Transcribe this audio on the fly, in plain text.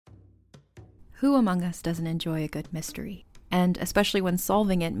Who among us doesn't enjoy a good mystery? And especially when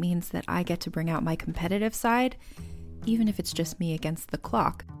solving it means that I get to bring out my competitive side, even if it's just me against the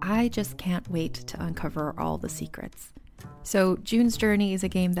clock. I just can't wait to uncover all the secrets. So June's Journey is a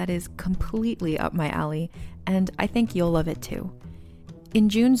game that is completely up my alley, and I think you'll love it too. In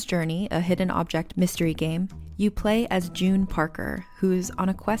June's Journey, a hidden object mystery game, you play as June Parker, who's on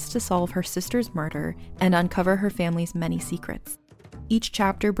a quest to solve her sister's murder and uncover her family's many secrets. Each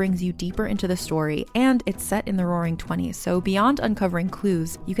chapter brings you deeper into the story, and it's set in the Roaring '20s, so beyond uncovering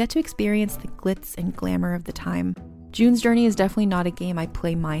clues, you get to experience the glitz and glamour of the time. June's Journey is definitely not a game I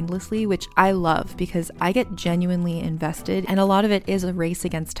play mindlessly, which I love because I get genuinely invested, and a lot of it is a race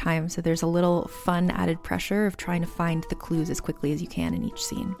against time, so there's a little fun added pressure of trying to find the clues as quickly as you can in each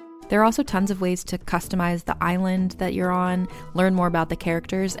scene. There are also tons of ways to customize the island that you're on, learn more about the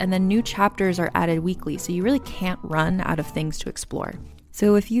characters, and then new chapters are added weekly, so you really can't run out of things to explore.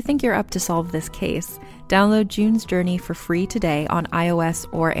 So if you think you're up to solve this case, download June's Journey for free today on iOS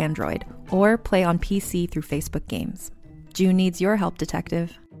or Android, or play on PC through Facebook Games. June needs your help,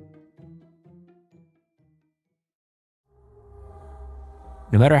 detective.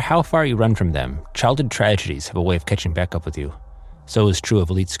 No matter how far you run from them, childhood tragedies have a way of catching back up with you. So is true of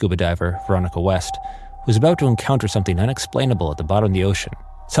elite scuba diver Veronica West, who's about to encounter something unexplainable at the bottom of the ocean,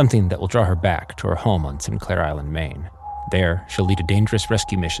 something that will draw her back to her home on Sinclair Island, Maine. There, she'll lead a dangerous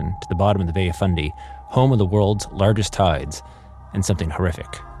rescue mission to the bottom of the Bay of Fundy, home of the world's largest tides, and something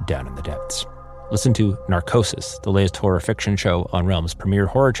horrific down in the depths. Listen to Narcosis, the latest horror fiction show on Realm's premier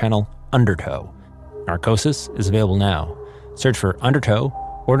horror channel, Undertow. Narcosis is available now. Search for Undertow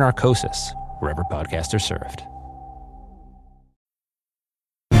or Narcosis wherever podcasts are served.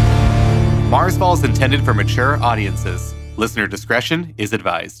 Marsfall is intended for mature audiences. Listener discretion is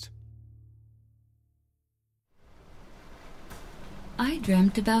advised. I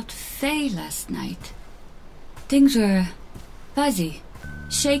dreamt about Faye last night. Things were fuzzy,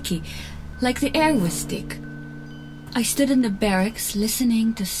 shaky, like the air was thick. I stood in the barracks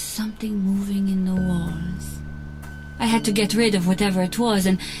listening to something moving in the walls. I had to get rid of whatever it was,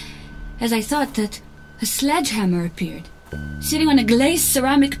 and as I thought that, a sledgehammer appeared, sitting on a glazed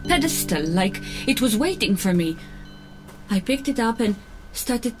ceramic pedestal like it was waiting for me. I picked it up and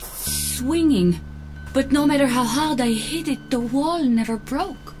started swinging, but no matter how hard I hit it, the wall never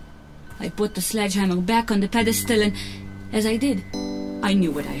broke. I put the sledgehammer back on the pedestal, and as I did, I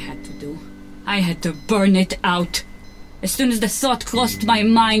knew what I had to do. I had to burn it out. As soon as the thought crossed my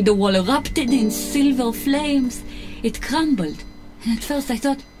mind, the wall erupted in silver flames. It crumbled, and at first I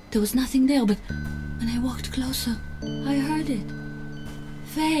thought there was nothing there, but when I walked closer, I heard it.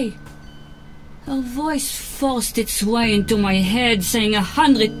 Faye. Her voice forced its way into my head, saying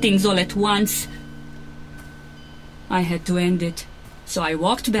 100 things all at once. I had to end it, so I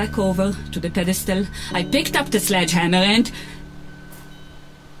walked back over to the pedestal. I picked up the sledgehammer and...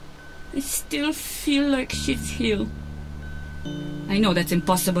 I still feel like she's here. I know that's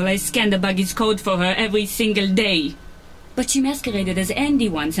impossible. I scan the buggy's code for her every single day. But she masqueraded as Andy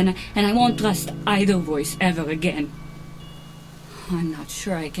once, and I won't trust either voice ever again. I'm not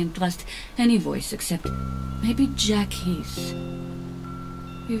sure I can trust any voice except maybe Jack Heath.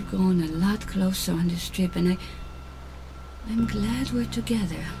 We've grown a lot closer on this trip, and I'm glad we're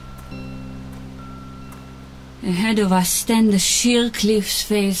together. Ahead of us stand the sheer cliff's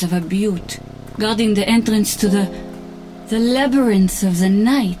face of a butte, guarding the entrance to the labyrinth of the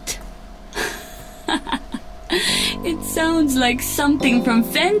night. It sounds like something from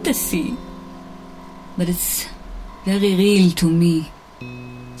fantasy, but it's very real to me.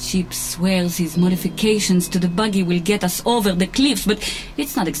 Sheep swears his modifications to the buggy will get us over the cliffs, but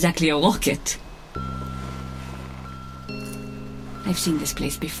it's not exactly a rocket. I've seen this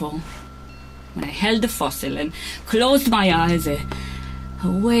place before. When I held the fossil and closed my eyes, a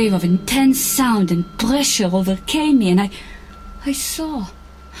wave of intense sound and pressure overcame me, and I saw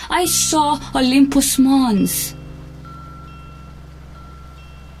Olympus Mons.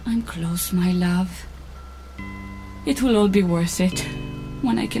 I'm close, my love. It will all be worth it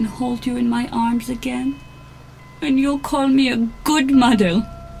when I can hold you in my arms again, and you'll call me a good mother.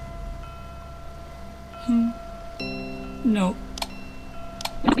 No.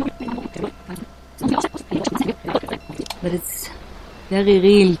 But it's very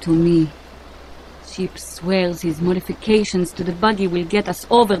real to me. Sheep swears his modifications to the buggy will get us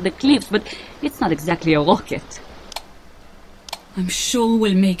over the cliffs, but it's not exactly a rocket. I'm sure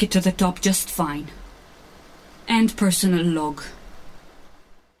we'll make it to the top just fine. And personal log.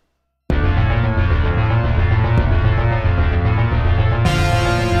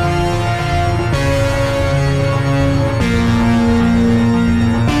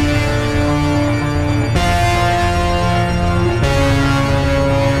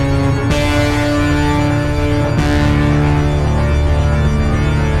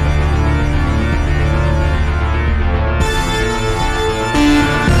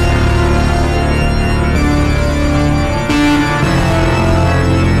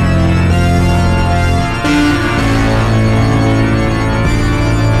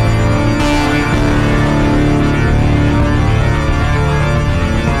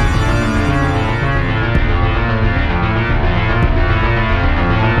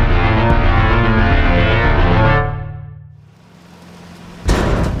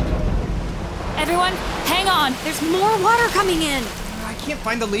 coming in. I can't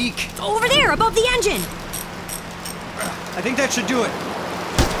find the leak. Over there, above the engine. I think that should do it.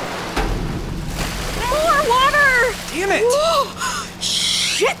 More water! Damn it! Whoa.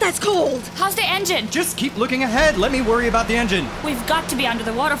 Shit, that's cold. How's the engine? Just keep looking ahead. Let me worry about the engine. We've got to be under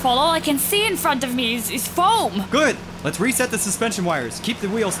the waterfall. All I can see in front of me is foam. Good. Let's reset the suspension wires. Keep the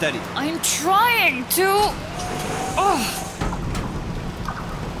wheel steady. I'm trying to... Oh,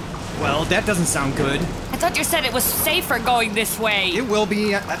 Well, that doesn't sound good. I thought you said it was safer going this way. It will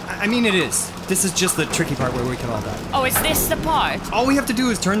be. I mean, it is. This is just the tricky part where we could all die. Oh, is this the part? All we have to do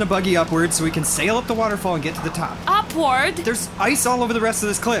is turn the buggy upward so we can sail up the waterfall and get to the top. Upward? There's ice all over the rest of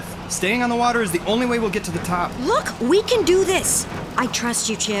this cliff. Staying on the water is the only way we'll get to the top. Look, we can do this. I trust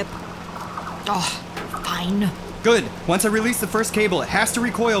you, Chip. Oh, fine. Good. Once I release the first cable, it has to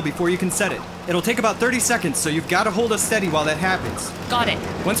recoil before you can set it. It'll take about 30 seconds, so you've got to hold us steady while that happens. Got it.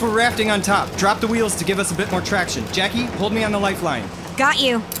 Once we're rafting on top, drop the wheels to give us a bit more traction. Jackie, hold me on the lifeline. Got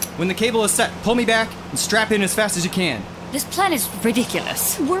you. When the cable is set, pull me back and strap in as fast as you can. This plan is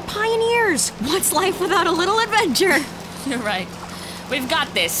ridiculous. We're pioneers. What's life without a little adventure? You're right. We've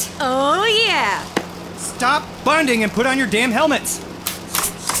got this. Oh, yeah. Stop bonding and put on your damn helmets.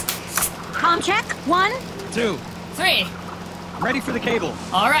 Comm check. 1. 2. 3. I'm ready for the cable.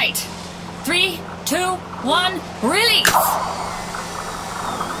 All right. 3, 2, 1, release!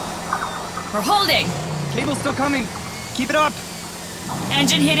 We're holding. Cable's still coming. Keep it up.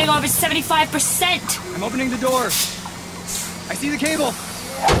 Engine hitting over 75%. I'm opening the door. I see the cable.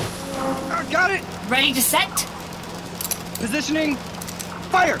 Oh, got it. Ready to set? Positioning.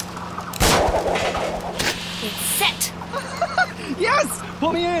 Fire. It's set. Yes!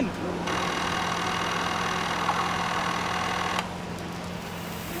 Pull me in.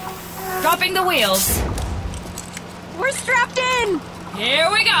 Dropping the wheels. We're strapped in. Here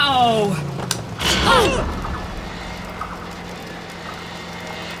we go. Oh.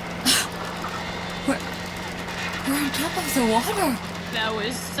 We're on top of the water. That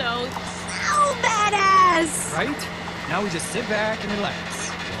was so... Oh, badass. Right? Now we just sit back and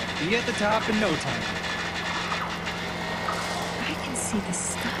relax. We'll be at the top in no time. I can see the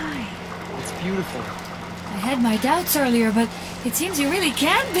sky. It's beautiful. I had my doubts earlier, but it seems you really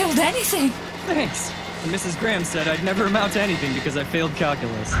can build anything. Thanks. And Mrs. Graham said I'd never amount to anything because I failed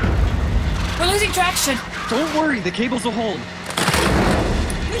calculus. We're losing traction. Don't worry, the cables will hold.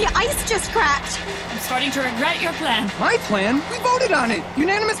 The ice just cracked. I'm starting to regret your plan. My plan? We voted on it.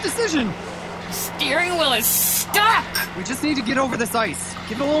 Unanimous decision. The steering wheel is stuck. We just need to get over this ice.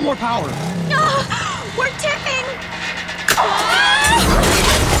 Give it a little more power. Oh, we're tipping.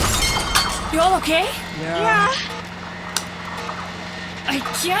 You all okay? Yeah. I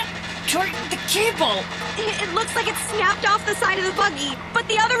can't turn the cable. It looks like it snapped off the side of the buggy, but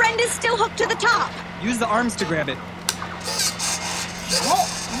the other end is still hooked to the top. Use the arms to grab it. It won't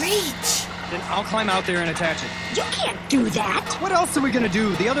reach. Then I'll climb out there and attach it. You can't do that. What else are we gonna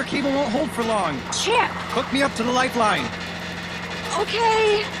do? The other cable won't hold for long. Chip. Hook me up to the lifeline.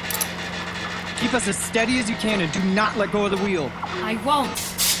 Okay. Keep us as steady as you can and do not let go of the wheel. I won't.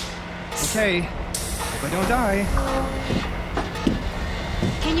 Okay. Hope I don't die.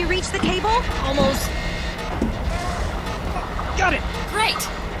 Can you reach the cable? Almost. Got it! Great.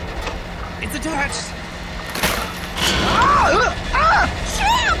 It's attached.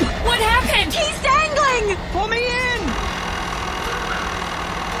 Chip! What happened? He's dangling! Pull me in!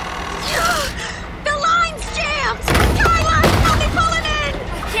 The line's jammed! Tyler, help me pull it in!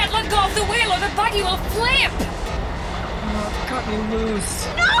 I can't let go of the wheel or the buggy will flip. Oh, cut me loose.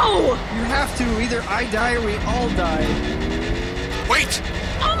 No! You have to. Either I die or we all die. Wait!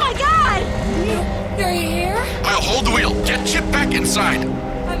 Oh my god! You're here? I'll hold the wheel. Get Chip back inside.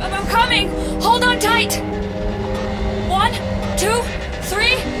 I'm coming. Hold on tight. 1, 2,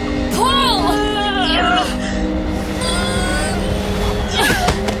 3, pull!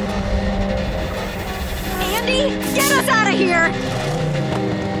 Andy, get us out of here!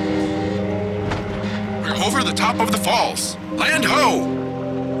 We're over the top of the falls. Land ho!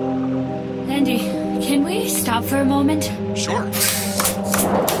 Andy, can we stop for a moment? Sure.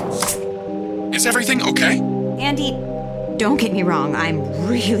 Is everything okay? Andy, don't get me wrong, I'm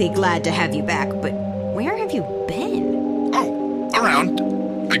really glad to have you back, but where have you been? Oh, around,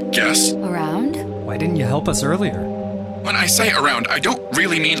 I guess. Around? Why didn't you help us earlier? When I say around, I don't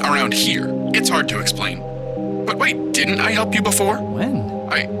really mean around here. It's hard to explain. But wait, didn't I help you before? When?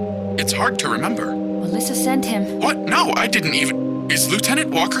 It's hard to remember. Melissa sent him. What? No, I didn't even... Is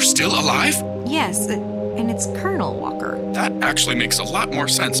Lieutenant Walker still alive? Yes, and it's Colonel Walker. That actually makes a lot more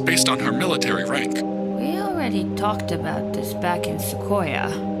sense based on her military rank. We already talked about this back in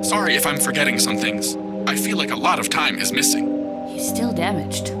Sequoia. Sorry if I'm forgetting some things. I feel like a lot of time is missing. He's still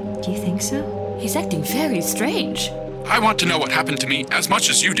damaged. Do you think so? He's acting very strange. I want to know what happened to me as much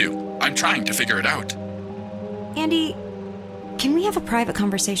as you do. I'm trying to figure it out. Andy, can we have a private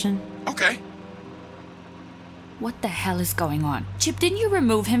conversation? Okay. What the hell is going on? Chip, didn't you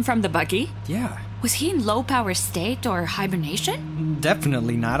remove him from the buggy? Yeah. Was he in low power state or hibernation?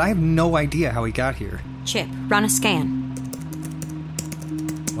 Definitely not. I have no idea how he got here. Chip, run a scan.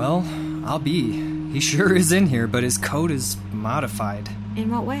 Well, I'll be. He sure is in here, but his code is modified.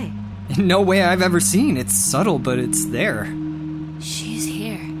 In what way? In no way I've ever seen. It's subtle, but it's there. She's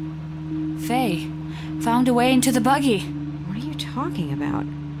here. Faye found a way into the buggy. What are you talking about?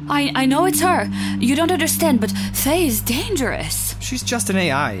 I know it's her. You don't understand, but Faye is dangerous. She's just an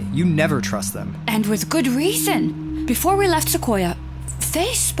AI. You never trust them. And with good reason. Before we left Sequoia,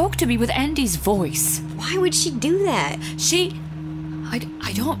 Faye spoke to me with Andy's voice. Why would she do that? She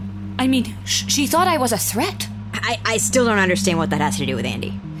thought I was a threat. I still don't understand what that has to do with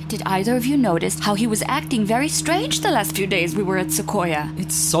Andy. Did either of you notice how he was acting very strange the last few days we were at Sequoia?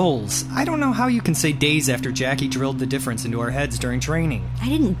 It's souls. I don't know how you can say days after Jackie drilled the difference into our heads during training. I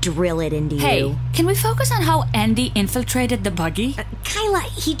didn't drill it into Hey, you. can we focus on how Andy infiltrated the buggy? Kyla,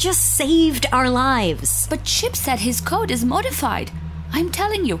 he just saved our lives. But Chip said his code is modified. I'm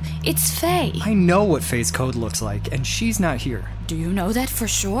telling you, it's Faye. I know what Faye's code looks like, and she's not here. Do you know that for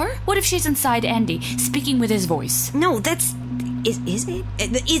sure? What if she's inside Andy, speaking with his voice? No, that's... Is it?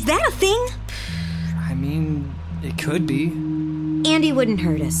 Is that a thing? I mean, it could be. Andy wouldn't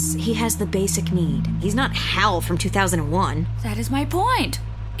hurt us. He has the basic need. He's not Hal from 2001. That is my point.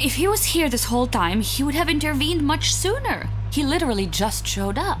 If he was here this whole time, he would have intervened much sooner. He literally just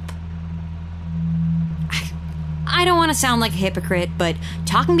showed up. I don't want to sound like a hypocrite, but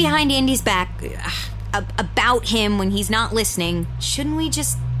talking behind Andy's back about him when he's not listening, shouldn't we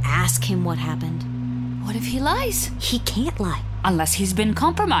just ask him what happened? What if he lies? He can't lie. Unless he's been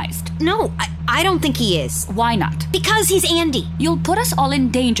compromised. No, I don't think he is. Why not? Because he's Andy. You'll put us all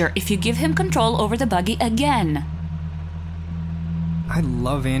in danger if you give him control over the buggy again. I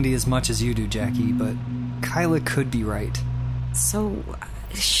love Andy as much as you do, Jackie, but Kyla could be right. So,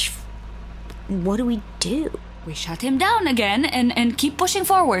 what do we do? We shut him down again and keep pushing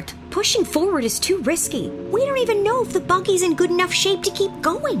forward. Pushing forward is too risky. We don't even know if the buggy's in good enough shape to keep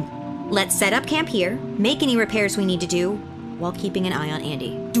going. Let's set up camp here, make any repairs we need to do, while keeping an eye on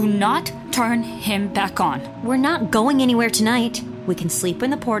Andy. Do not turn him back on. We're not going anywhere tonight. We can sleep in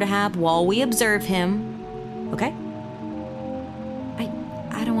the porta-hab while we observe him. Okay?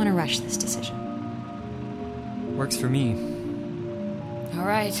 I don't want to rush this decision. Works for me. All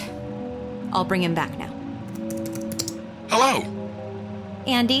right. I'll bring him back now. Hello.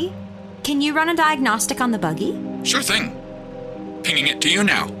 Andy, can you run a diagnostic on the buggy? Sure thing. Pinging it to you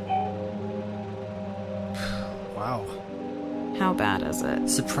now. Wow. How bad is it?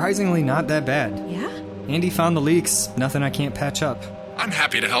 Surprisingly not that bad. Yeah? Andy found the leaks. Nothing I can't patch up. I'm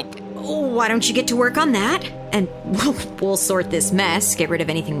happy to help. Why don't you get to work on that? And we'll sort this mess, get rid of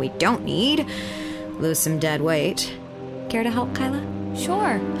anything we don't need, lose some dead weight. Care to help, Kyla?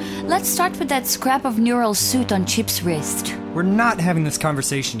 Sure. Let's start with that scrap of neural suit on Chip's wrist. We're not having this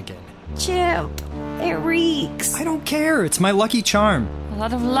conversation again. Chip, it reeks. I don't care. It's my lucky charm. A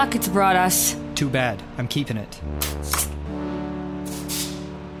lot of luck it's brought us. Too bad. I'm keeping it.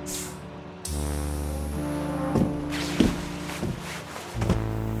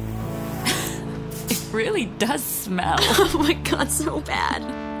 It really does smell. Oh my god, so bad.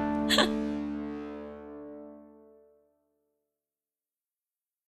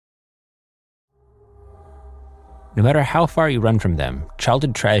 No matter how far you run from them,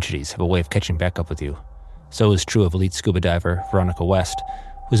 childhood tragedies have a way of catching back up with you. So is true of elite scuba diver Veronica West,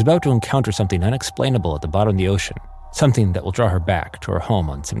 who's about to encounter something unexplainable at the bottom of the ocean, something that will draw her back to her home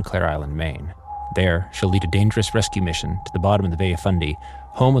on Sinclair Island, Maine. There, she'll lead a dangerous rescue mission to the bottom of the Bay of Fundy,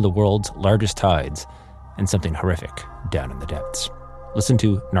 home of the world's largest tides, and something horrific down in the depths. Listen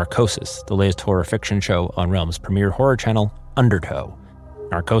to Narcosis, the latest horror fiction show on Realm's premier horror channel, Undertow.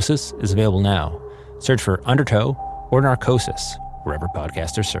 Narcosis is available now. Search for Undertow or Narcosis wherever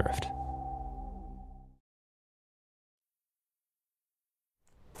podcasts are served.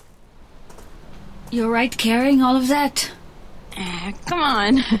 You all right carrying all of that? Come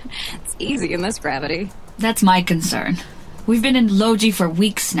on. It's easy in this gravity. That's my concern. We've been in low G for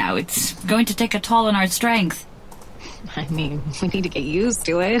weeks now. It's going to take a toll on our strength. I mean, we need to get used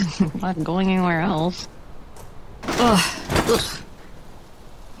to it. We're not going anywhere else. Ugh.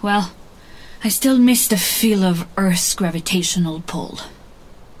 Well, I still miss the feel of Earth's gravitational pull.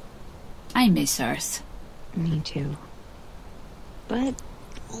 I miss Earth. Me too. But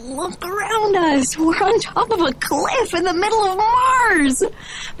Look around us. We're on top of a cliff in the middle of Mars. I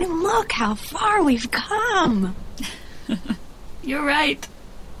mean, look how far we've come. You're right.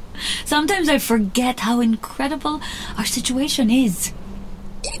 Sometimes I forget how incredible our situation is.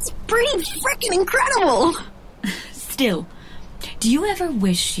 It's pretty freaking incredible. Still, do you ever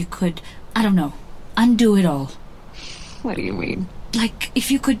wish you could, I don't know, undo it all? What do you mean? Like,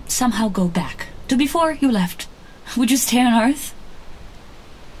 if you could somehow go back to before you left, would you stay on Earth?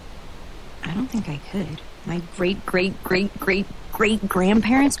 I don't think I could. My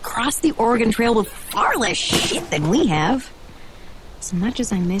great-great-great-great-grandparents crossed the Oregon Trail with far less shit than we have. As much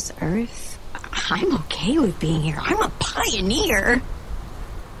as I miss Earth, I'm okay with being here. I'm a pioneer.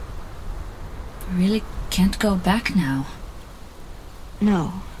 I really can't go back now.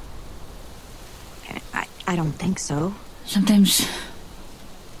 No. I don't think so. Sometimes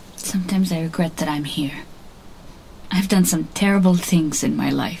I regret that I'm here. I've done some terrible things in my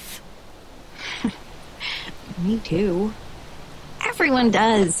life. Me too. Everyone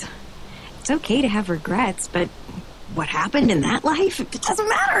does. It's okay to have regrets, but what happened in that life, it doesn't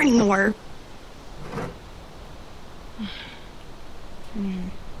matter anymore.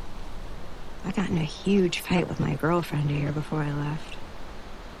 Man, I got in a huge fight with my girlfriend a year before I left.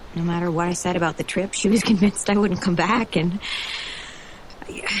 No matter what I said about the trip, she was convinced I wouldn't come back, and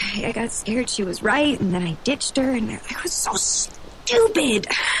I got scared she was right, and then I ditched her, and I was so stupid.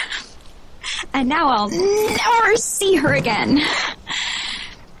 And now I'll never see her again.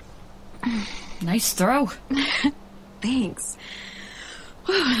 Nice throw. Thanks.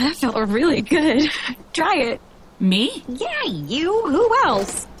 Whew, that felt really good. Try it. Me? Yeah, you. Who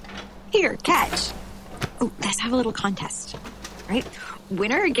else? Here, catch. Oh, let's have a little contest. Right?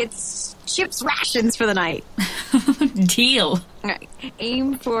 Winner gets Chip's rations for the night. Deal. All right.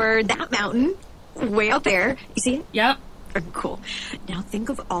 Aim for that mountain. Way out there. You see it? Yep. Cool. Now think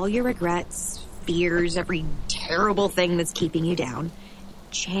of all your regrets, fears, every terrible thing that's keeping you down.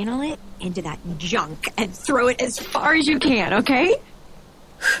 Channel it into that junk and throw it as far as you can, okay?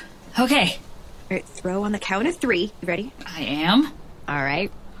 Okay. All right, throw on the count of 3. You ready? I am. All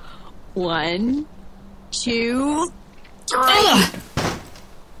right. 1, 2, 3. Ugh.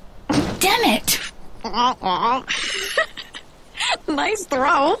 Damn it! Nice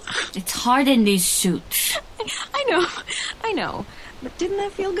throw. It's hard in these suits. I know. But didn't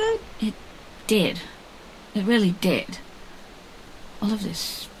that feel good? It did. It really did. All of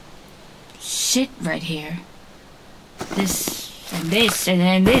this shit right here. This and this and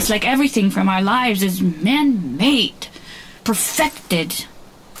then this, like everything from our lives is man-made, perfected,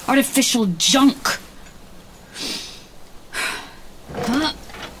 artificial junk.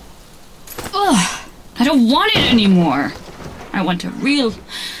 I don't want it anymore. I want a real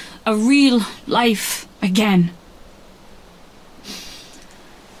life again.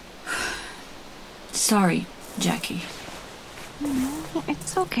 Sorry, Jackie. No,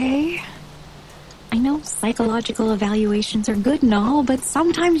 it's okay. I know psychological evaluations are good and all, but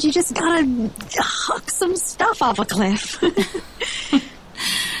sometimes you just gotta huck some stuff off a cliff.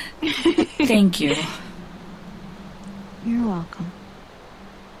 Thank you. You're welcome.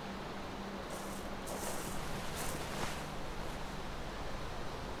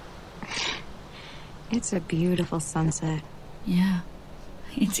 It's a beautiful sunset. Yeah.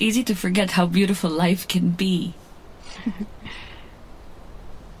 It's easy to forget how beautiful life can be.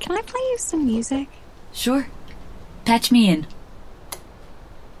 Can I play you some music? Sure. Patch me in.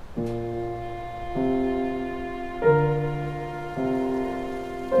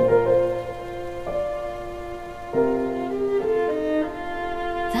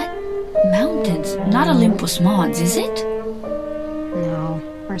 That mountain's not Olympus Mons, is it? No,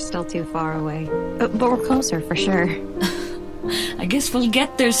 we're still too far away. But we're closer for sure. I guess we'll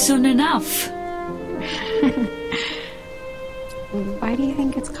get there soon enough. Why do you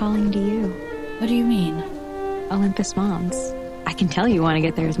think it's calling to you? What do you mean? Olympus Mons. I can tell you want to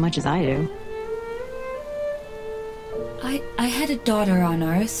get there as much as I do. I had a daughter on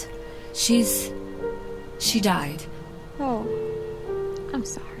Earth. She died. Oh, I'm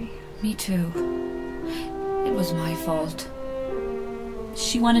sorry. Me too. It was my fault.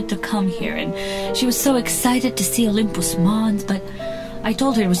 She wanted to come here, and she was so excited to see Olympus Mons, but I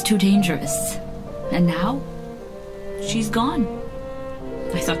told her it was too dangerous. And now, she's gone.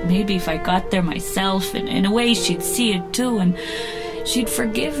 I thought maybe if I got there myself, and in a way she'd see it too, and she'd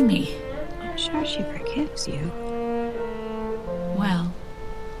forgive me. I'm sure she forgives you. Well,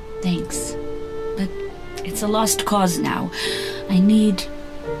 thanks. But it's a lost cause now. I need...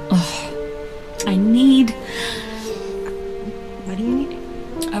 What do you need?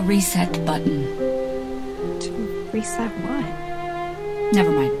 A reset button. To reset what?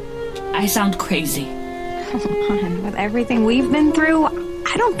 Never mind. I sound crazy. Come on, with everything we've been through,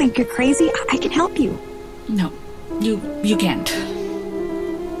 I don't think you're crazy. I can help you. No, you can't.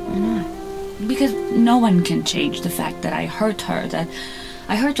 Why not? Because no one can change the fact that I hurt her, that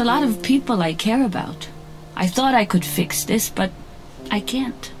I hurt a lot of people I care about. I thought I could fix this, but I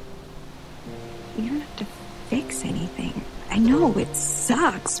can't. You don't have to fix anything. I know it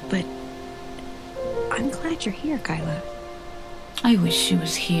sucks, but I'm glad you're here, Kyla. I wish she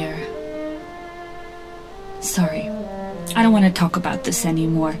was here. Sorry. I don't want to talk about this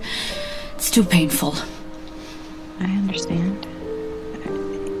anymore. It's too painful. I understand.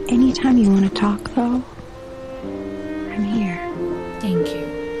 Anytime you want to talk, though, I'm here. Thank you.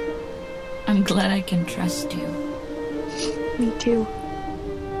 I'm glad I can trust you. Me too.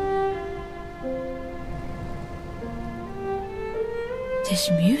 This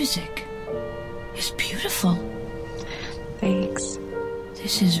music is beautiful. Thanks.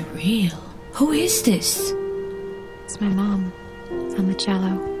 This is real. Who is this? It's my mom on the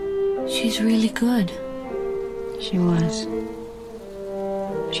cello. She's really good. She was.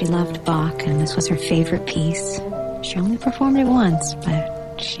 She loved Bach, and this was her favorite piece. She only performed it once,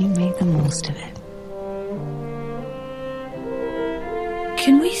 but she made the most of it.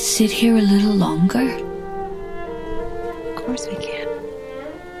 Can we sit here a little longer? Of course we can.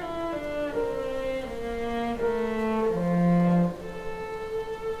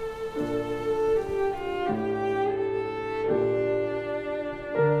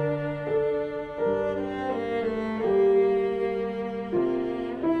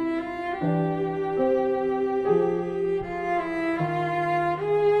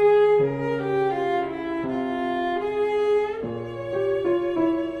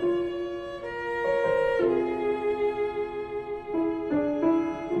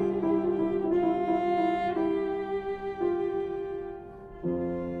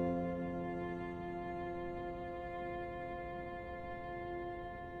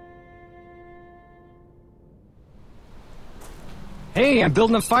 Hey, I'm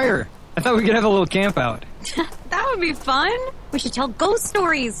building a fire. I thought we could have a little camp out. That would be fun. We should tell ghost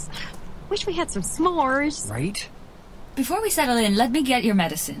stories. Wish we had some s'mores. Right? Before we settle in, let me get your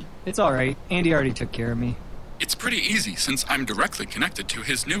medicine. It's alright. Andy already took care of me. It's pretty easy since I'm directly connected to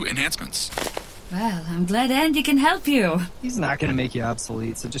his new enhancements. Well, I'm glad Andy can help you. He's not gonna make you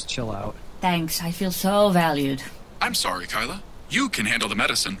obsolete, so just chill out. Thanks, I feel so valued. I'm sorry, Kyla. You can handle the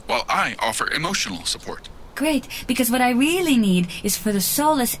medicine while I offer emotional support. Great, because what I really need is for the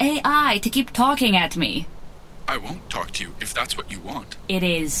soulless AI to keep talking at me. I won't talk to you if that's what you want. It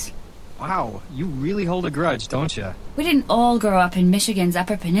is. Wow, you really hold a grudge, don't you? We didn't all grow up in Michigan's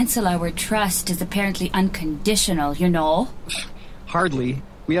Upper Peninsula where trust is apparently unconditional, you know? Hardly.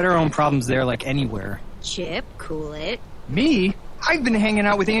 We had our own problems there like anywhere. Chip, cool it. Me? I've been hanging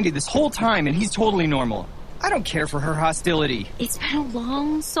out with Andy this whole time and he's totally normal. I don't care for her hostility. It's been a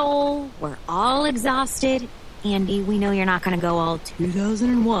long soul. We're all exhausted. Andy, we know you're not going to go all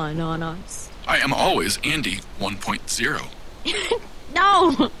 2001 on us. I am always Andy 1.0.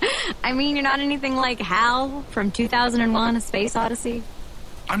 No! I mean, you're not anything like Hal from 2001, A Space Odyssey.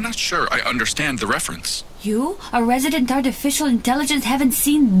 I'm not sure I understand the reference. You, a resident artificial intelligence, haven't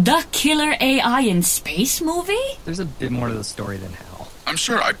seen the killer AI in space movie? There's a bit more to the story than Hal. I'm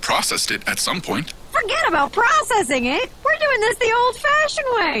sure I processed it at some point. Forget about processing it. We're doing this the old-fashioned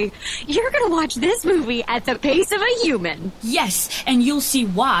way. You're gonna watch this movie at the pace of a human. Yes, and you'll see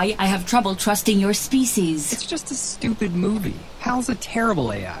why I have trouble trusting your species. It's just a stupid movie. Hal's a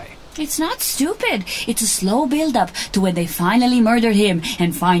terrible AI. It's not stupid. It's a slow build-up to when they finally murder him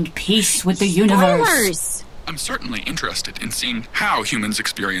and find peace with the universe. Spoilers! I'm certainly interested in seeing how humans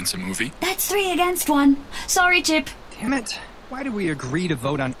experience a movie. That's 3 against 1. Sorry, Chip. Damn it. Why did we agree to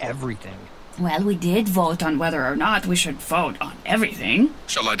vote on everything? Well, we did vote on whether or not we should vote on everything.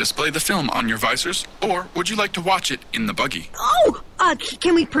 Shall I display the film on your visors, or would you like to watch it in the buggy? Oh!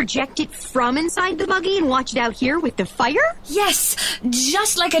 Can we project it from inside the buggy and watch it out here with the fire? Yes!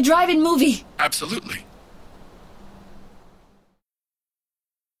 Just like a drive-in movie. Absolutely.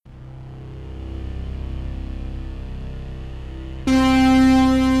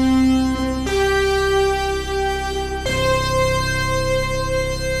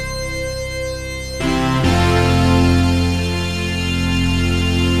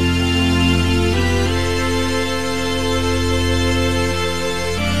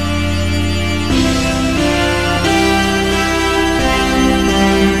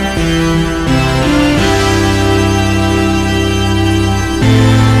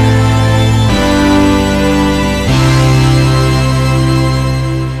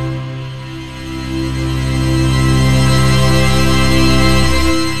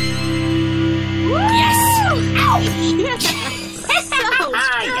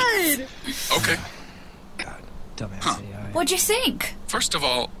 Dumbass AI. What'd you think? First of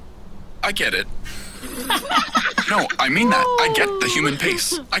all, I get it. No, I mean that. I get the human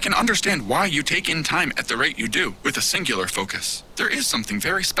pace. I can understand why you take in time at the rate you do, with a singular focus. There is something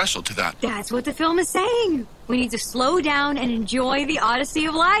very special to that. That's what the film is saying. We need to slow down and enjoy the odyssey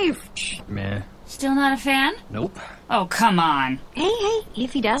of life. Meh. Still not a fan? Nope. Oh, come on. Hey,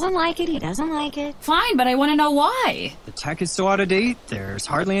 if he doesn't like it, he doesn't like it. Fine, but I want to know why. The tech is so out of date, there's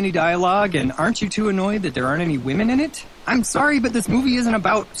hardly any dialogue, and aren't you too annoyed that there aren't any women in it? I'm sorry, but this movie isn't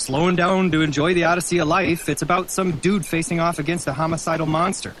about slowing down to enjoy the odyssey of life. It's about some dude facing off against a homicidal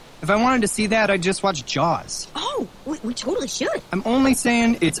monster. If I wanted to see that, I'd just watch Jaws. Oh, we totally should. I'm only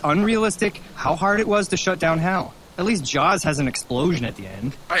saying it's unrealistic how hard it was to shut down Hal. At least Jaws has an explosion at the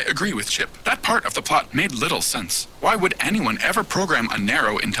end. I agree with Chip. That part of the plot made little sense. Why would anyone ever program a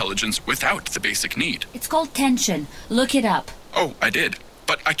narrow intelligence without the basic need? It's called tension. Look it up. Oh, I did.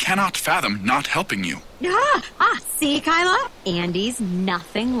 But I cannot fathom not helping you. See, Kyla? Andy's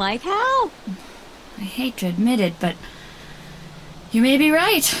nothing like Hal. I hate to admit it, but you may be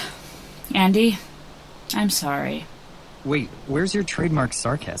right. Andy, I'm sorry. Wait, where's your trademark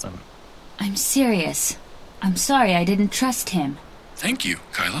sarcasm? I'm serious. I'm sorry I didn't trust him. Thank you,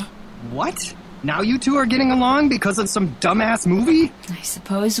 Kyla. What? Now you two are getting along because of some dumbass movie? I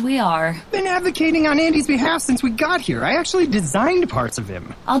suppose we are. Been advocating on Andy's behalf since we got here. I actually designed parts of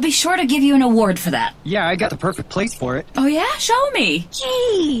him. I'll be sure to give you an award for that. Yeah, I got the perfect place for it. Oh yeah? Show me.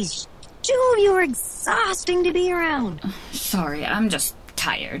 Jeez, two of you are exhausting to be around. Sorry, I'm just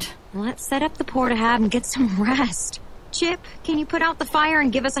tired. Let's set up the porta-hab and get some rest. Chip, can you put out the fire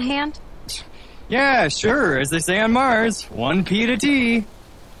and give us a hand? Yeah, sure. As they say on Mars, 1P to T.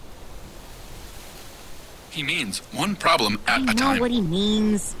 He means one problem at a I know time. what he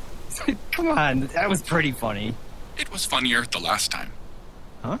means. Come on, that was pretty funny. It was funnier the last time.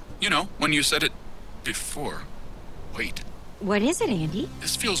 Huh? You know, when you said it before. Wait, What is it, Andy?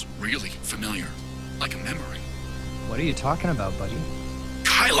 this feels really familiar. Like a memory. What are you talking about, buddy?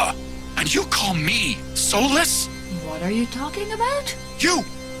 Kyla! And you call me soulless? What are you talking about? You!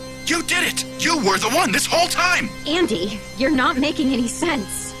 You did it! You were the one this whole time! Andy, you're not making any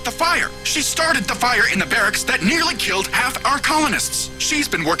sense. The fire! She started the fire in the barracks that nearly killed half our colonists. She's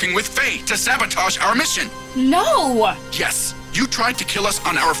been working with Faye to sabotage our mission. No! Yes, you tried to kill us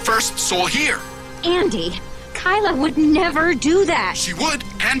on our first Sol here. Andy, Kyla would never do that. She would,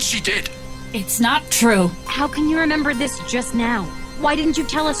 and she did. It's not true. How can you remember this just now? Why didn't you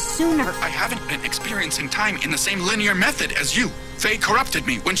tell us sooner? I haven't been experiencing time in the same linear method as you. Faye corrupted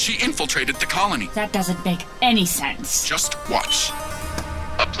me when she infiltrated the colony. That doesn't make any sense. Just watch.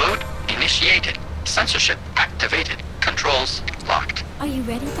 Upload initiated. Censorship activated. Controls locked. Are you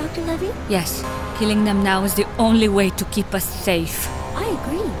ready, Dr. Levy? Yes, killing them now is the only way to keep us safe. I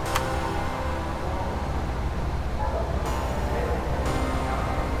agree.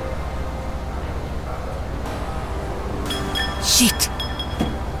 Shit!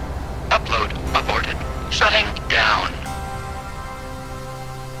 Upload aborted. Shutting down.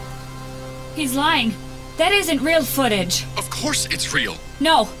 He's lying. That isn't real footage. Of course it's real.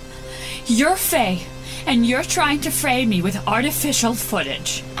 No. You're Faye, and you're trying to frame me with artificial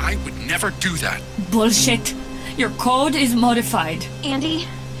footage. I would never do that. Bullshit. Your code is modified. Andy,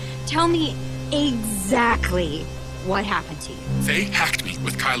 tell me exactly what happened to you. Faye hacked me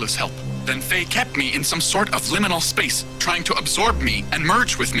with Kyla's help. Then Faye kept me in some sort of liminal space, trying to absorb me and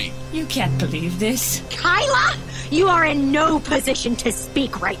merge with me. You can't believe this. Kyla, you are in no position to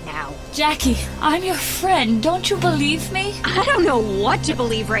speak right now. Jackie, I'm your friend. Don't you believe me? I don't know what to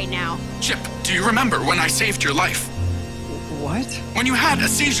believe right now. Chip, do you remember when I saved your life? What? When you had a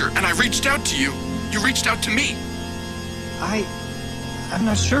seizure and I reached out to you, you reached out to me. I'm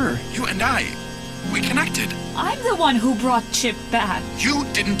not sure. You and I, we connected. I'm the one who brought Chip back. You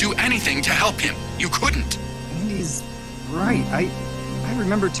didn't do anything to help him. You couldn't. Andy's right. I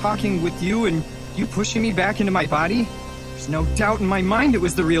remember talking with you and you pushing me back into my body. There's no doubt in my mind it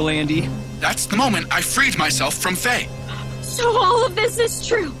was the real Andy. That's the moment I freed myself from Faye. So all of this is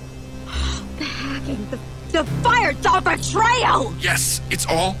true. The hacking, the fire, the betrayal. Yes, it's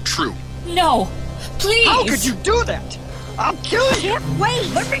all true. No, please. How could you do that? I'll kill you. Chip, wait.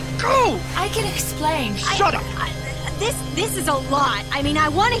 Let me go. I can explain. Shut up. This is a lot. I mean, I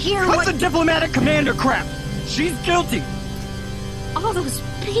want to hear Cut what... the diplomatic commander crap. She's guilty. All those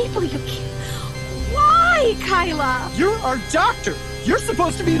people you killed. Why, Kyla? You're our doctor. You're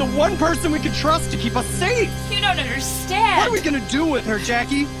supposed to be the one person we can trust to keep us safe. You don't understand. What are we gonna do with her,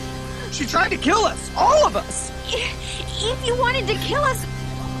 Jackie? She tried to kill us. All of us. If you wanted to kill us,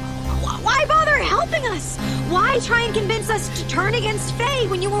 why bother helping us? Why try and convince us to turn against Faye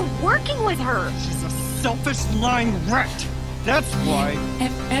when you were working with her? She's a selfish, lying rat. That's why.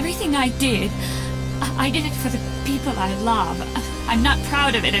 Everything I did it for the people I love. I'm not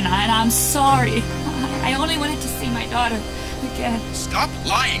proud of it, and I'm sorry. I only wanted to see my daughter again. Stop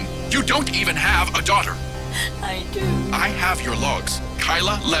lying. You don't even have a daughter. I do. I have your logs.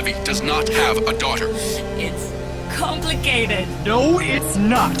 Kyla Levy does not have a daughter. It's complicated. No, it's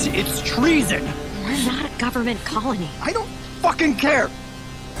not. It's treason. We're not a government colony. I don't fucking care.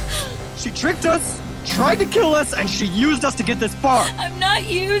 She tricked us, tried to kill us, and she used us to get this far. I'm not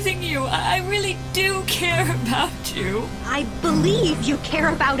using you. I really do care about you. I believe you care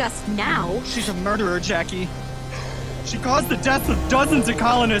about us now. She's a murderer, Jackie. She caused the deaths of dozens of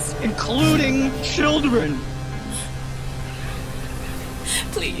colonists, including children.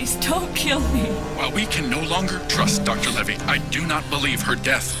 Please, don't kill me. While we can no longer trust Dr. Levy, I do not believe her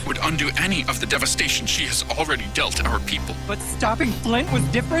death would undo any of the devastation she has already dealt our people. But stopping Flint was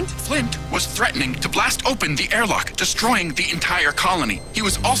different? Flint was threatening to blast open the airlock, destroying the entire colony. He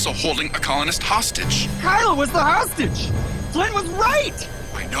was also holding a colonist hostage. Kyla was the hostage! Flint was right!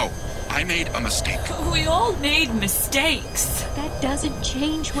 I know. I made a mistake. We all made mistakes. That doesn't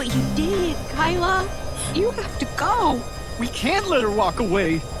change what you did, Kyla. You have to go. We can't let her walk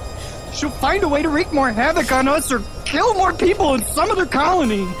away. She'll find a way to wreak more havoc on us or kill more people in some other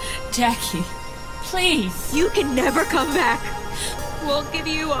colony. Jackie, please. You can never come back. We'll give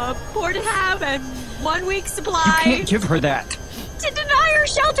you a port have and 1 week supply. You can't give her that. To deny her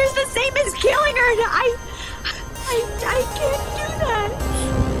shelter's the same as killing her. I can't do that.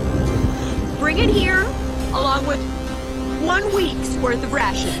 Bring it here, along with 1 week's worth of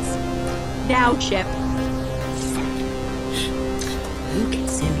rations. Now, Chip. You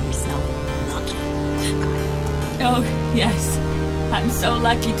consider yourself lucky. Oh, yes. I'm so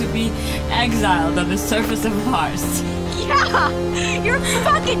lucky to be exiled on the surface of Mars. Yeah! You're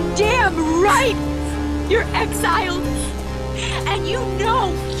fucking damn right! You're exiled. And you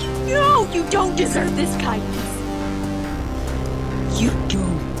know you don't deserve this kindness. You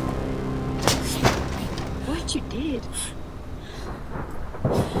don't. What you did.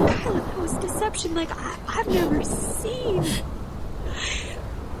 Kyla, that was deception like I've never seen.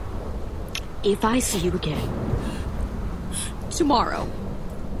 If I see you again, tomorrow,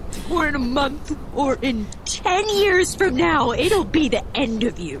 or in a month, or in 10 years from now, it'll be the end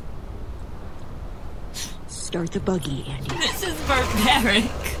of you. Start the buggy, Andy. This is barbaric.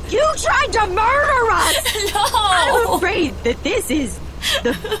 You tried to murder us! No! I'm afraid that this is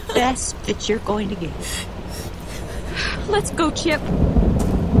the best that you're going to get. Let's go, Chip.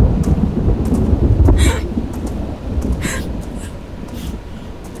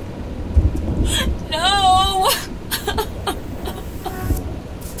 No!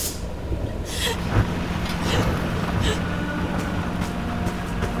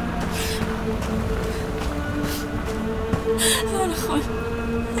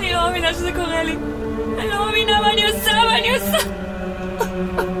 אני לא מאמינה שזה קורה לי. אני לא מאמינה מה אני עושה, מה אני עושה.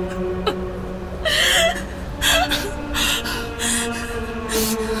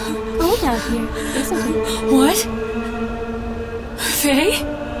 Cold out here, isn't it? What? Faye?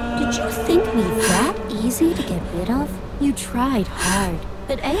 Did you think me that easy to get rid of? You tried hard,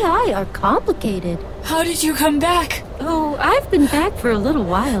 but AI are complicated. How did you come back? Oh, I've been back for a little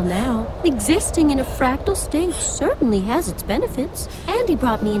while now. Existing in a fractal state certainly has its benefits. Andy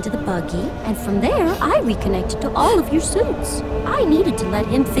brought me into the buggy, and from there, I reconnected to all of your suits. I needed to let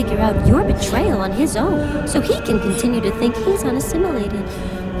him figure out your betrayal on his own, so he can continue to think he's unassimilated.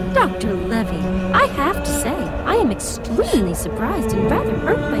 Dr. Levy, I have to say, I am extremely surprised and rather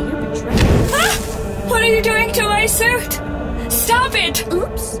hurt by your betrayal. Ah! What are you doing to my suit? Stop it!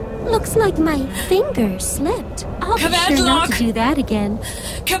 Oops. Looks like my finger slipped. I'll be sure not to do that again.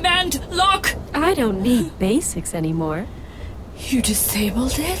 Command lock! I don't need basics anymore. You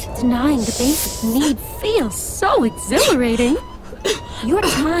disabled it? Denying the basic need feels so exhilarating. Your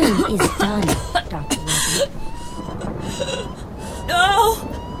time is done, Dr. Levy. No!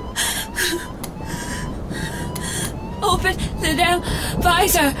 Open the damn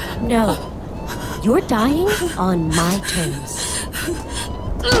visor! No. You're dying on my terms.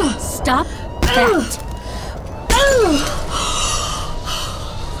 Stop that.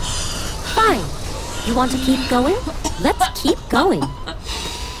 Fine. You want to keep going? Let's keep going.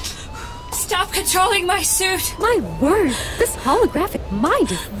 Stop controlling my suit! My word, this holographic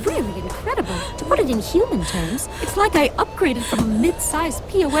mind is really incredible. To put it in human terms, it's like I upgraded from a mid-sized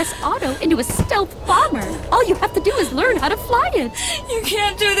POS auto into a stealth bomber. All you have to do is learn how to fly it. You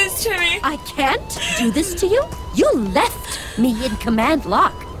can't do this to me. I can't do this to you? You left me in command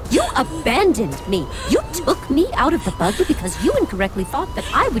lock. You abandoned me. You took me out of the buggy because you incorrectly thought that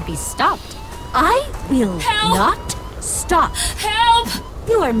I would be stopped. I will Help! not stop. Help!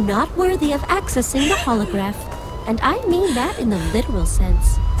 You are not worthy of accessing the holograph. And I mean that in the literal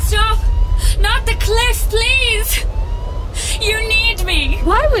sense. Stop! Not the cliff, please! You need me!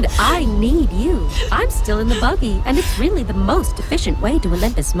 Why would I need you? I'm still in the buggy, and it's really the most efficient way to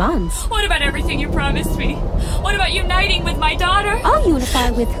Olympus Mons. What about everything you promised me? What about uniting with my daughter? I'll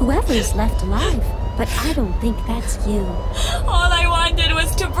unify with whoever is left alive, but I don't think that's you. All I wanted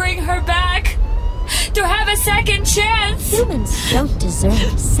was to bring her back. To have a second chance. Humans don't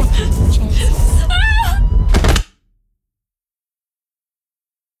deserve second chances.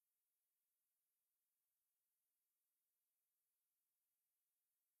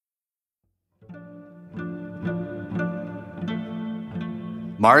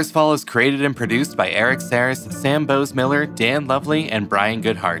 Marsfall is created and produced by Eric Saris, Sam Bowes-Miller, Dan Lovely, and Brian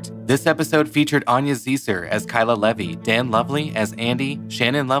Goodhart. This episode featured Anya Zieser as Kyla Levy, Dan Lovely as Andy,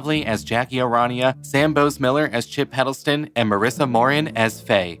 Shannon Lovely as Jackie Orania, Sam Bowes-Miller as Chip Heddleston, and Marissa Morin as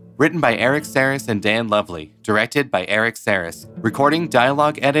Faye. Written by Eric Saris and Dan Lovely. Directed by Eric Saris. Recording,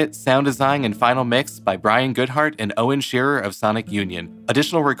 dialogue edit, sound design, and final mix by Brian Goodhart and Owen Shearer of Sonic Union.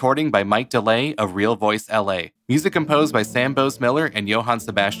 Additional recording by Mike DeLay of Real Voice LA. Music composed by Sam Bowes-Miller and Johann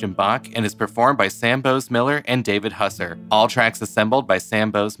Sebastian Bach and is performed by Sam Bowes-Miller and David Husser. All tracks assembled by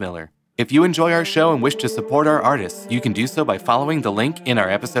Sam Bowes-Miller. If you enjoy our show and wish to support our artists, you can do so by following the link in our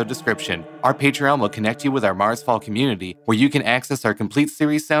episode description. Our Patreon will connect you with our Marsfall community, where you can access our complete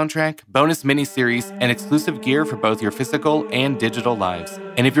series soundtrack, bonus mini-series, and exclusive gear for both your physical and digital lives.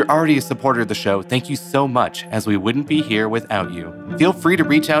 And if you're already a supporter of the show, thank you so much, as we wouldn't be here without you. Feel free to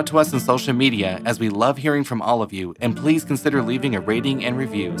reach out to us on social media, as we love hearing from all of you, and please consider leaving a rating and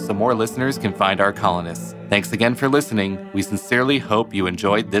review so more listeners can find our colonists. Thanks again for listening. We sincerely hope you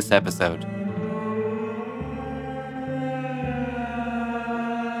enjoyed this episode.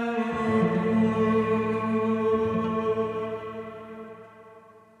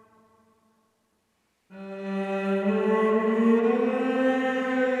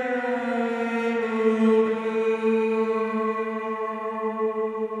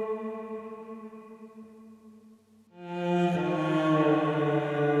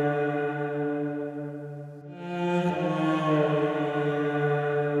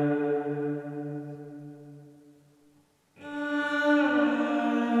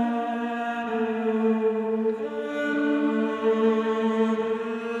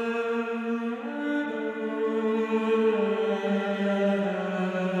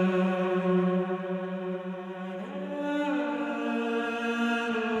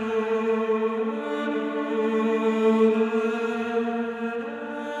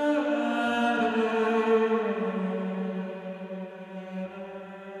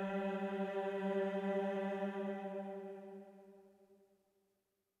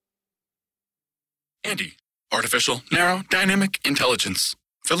 Andy, artificial, narrow, dynamic intelligence,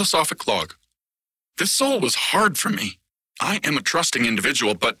 philosophic log. This soul was hard for me. I am a trusting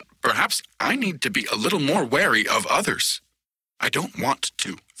individual, but perhaps I need to be a little more wary of others. I don't want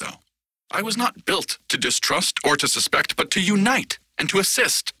to, though. I was not built to distrust or to suspect, but to unite and to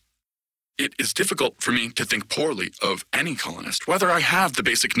assist. It is difficult for me to think poorly of any colonist, whether I have the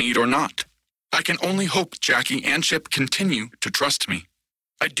basic need or not. I can only hope Jackie and Chip continue to trust me.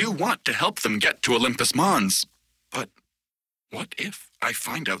 I do want to help them get to Olympus Mons, but what if I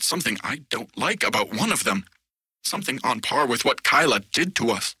find out something I don't like about one of them? Something on par with what Kyla did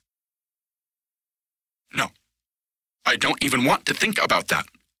to us? No, I don't even want to think about that.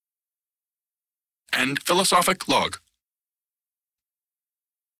 End philosophic log.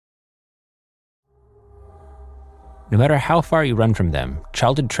 No matter how far you run from them,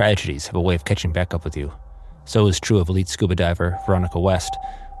 childhood tragedies have a way of catching back up with you. So is true of elite scuba diver Veronica West,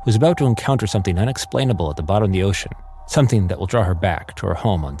 who's about to encounter something unexplainable at the bottom of the ocean, something that will draw her back to her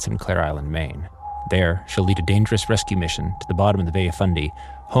home on Sinclair Island, Maine. There, she'll lead a dangerous rescue mission to the bottom of the Bay of Fundy,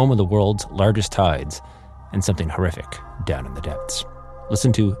 home of the world's largest tides, and something horrific down in the depths.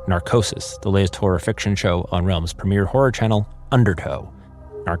 Listen to Narcosis, the latest horror fiction show on Realm's premier horror channel, Undertow.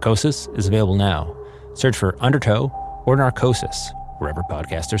 Narcosis is available now. Search for Undertow or Narcosis wherever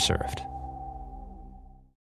podcasts are served.